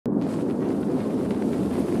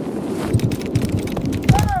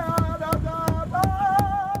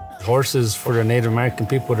Horses, for the Native American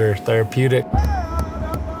people, they're therapeutic.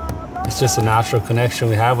 It's just a natural connection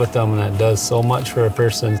we have with them, and it does so much for a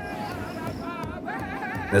person.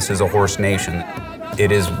 This is a horse nation.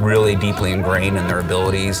 It is really deeply ingrained in their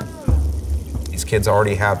abilities. These kids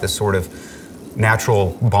already have this sort of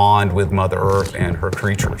natural bond with Mother Earth and her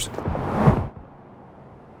creatures.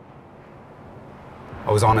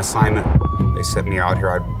 I was on assignment. They sent me out here.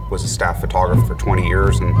 I was a staff photographer for 20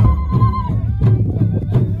 years, and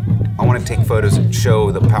I want to take photos that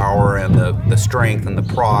show the power and the strength and the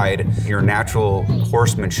pride, your natural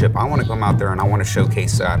horsemanship. I want to come out there and I want to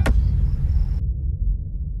showcase that.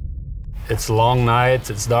 It's long nights,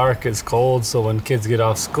 it's dark, it's cold, so when kids get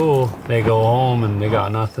off school, they go home and they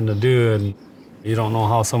got nothing to do, and you don't know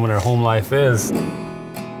how some of their home life is.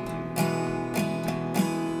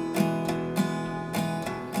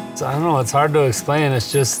 So I don't know, it's hard to explain.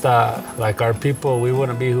 It's just that, like, our people, we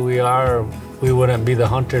wouldn't be who we are, or we wouldn't be the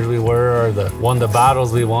hunters we were, or won the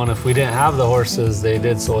battles we won if we didn't have the horses they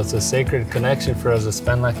did. So it's a sacred connection for us to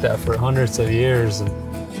spend like that for hundreds of years.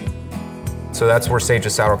 So that's where Sage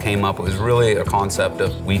of Saddle came up. It was really a concept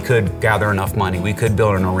of we could gather enough money, we could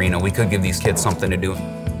build an arena, we could give these kids something to do.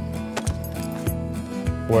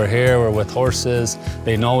 We're here, we're with horses.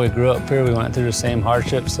 They know we grew up here, we went through the same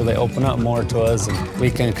hardships, so they open up more to us and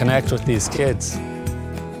we can connect with these kids.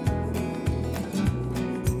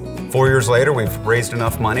 4 years later, we've raised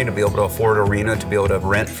enough money to be able to afford an arena, to be able to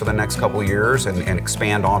rent for the next couple of years and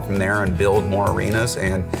expand on from there and build more arenas.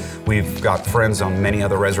 And we've got friends on many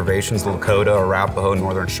other reservations, the Lakota, Arapaho,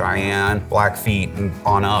 Northern Cheyenne, Blackfeet, and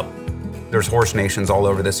on up. There's horse nations all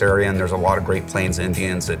over this area, and there's a lot of Great Plains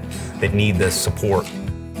Indians that need this support.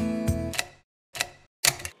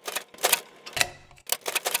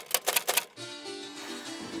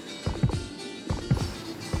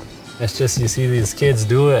 It's just, you see these kids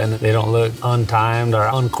do it and they don't look untimed or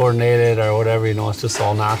uncoordinated or whatever, you know, it's just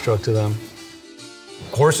all natural to them.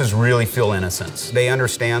 Horses really feel innocence. They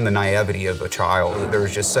understand the naivety of a child.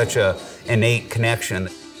 There's just such an innate connection.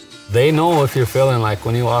 They know if you're feeling, like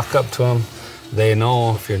when you walk up to them, they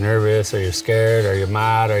know if you're nervous or you're scared or you're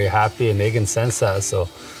mad or you're happy, and they can sense that. So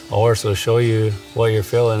a horse will show you what you're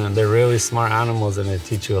feeling, and they're really smart animals and they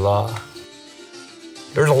teach you a lot.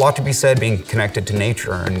 There's a lot to be said being connected to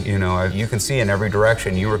nature, and you know, you can see in every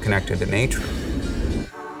direction you were connected to nature.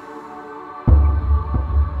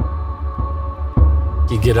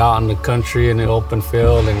 You get out in the country in the open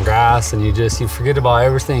field and grass, and you forget about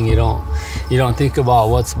everything. You don't think about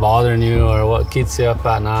what's bothering you or what keeps you up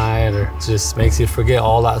at night, or it just makes you forget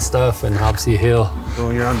all that stuff and helps you heal.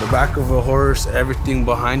 When you're on the back of a horse, everything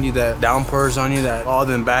behind you that downpours on you, that all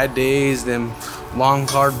them bad days, them long,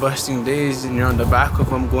 hard busting days, and you're on the back of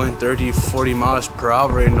them going 30, 40 miles per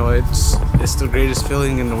hour, you know, it's the greatest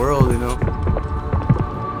feeling in the world, you know.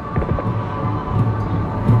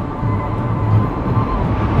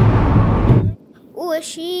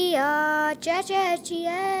 Ushia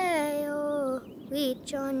chachachio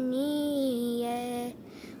wichoni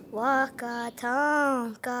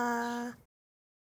wakatanga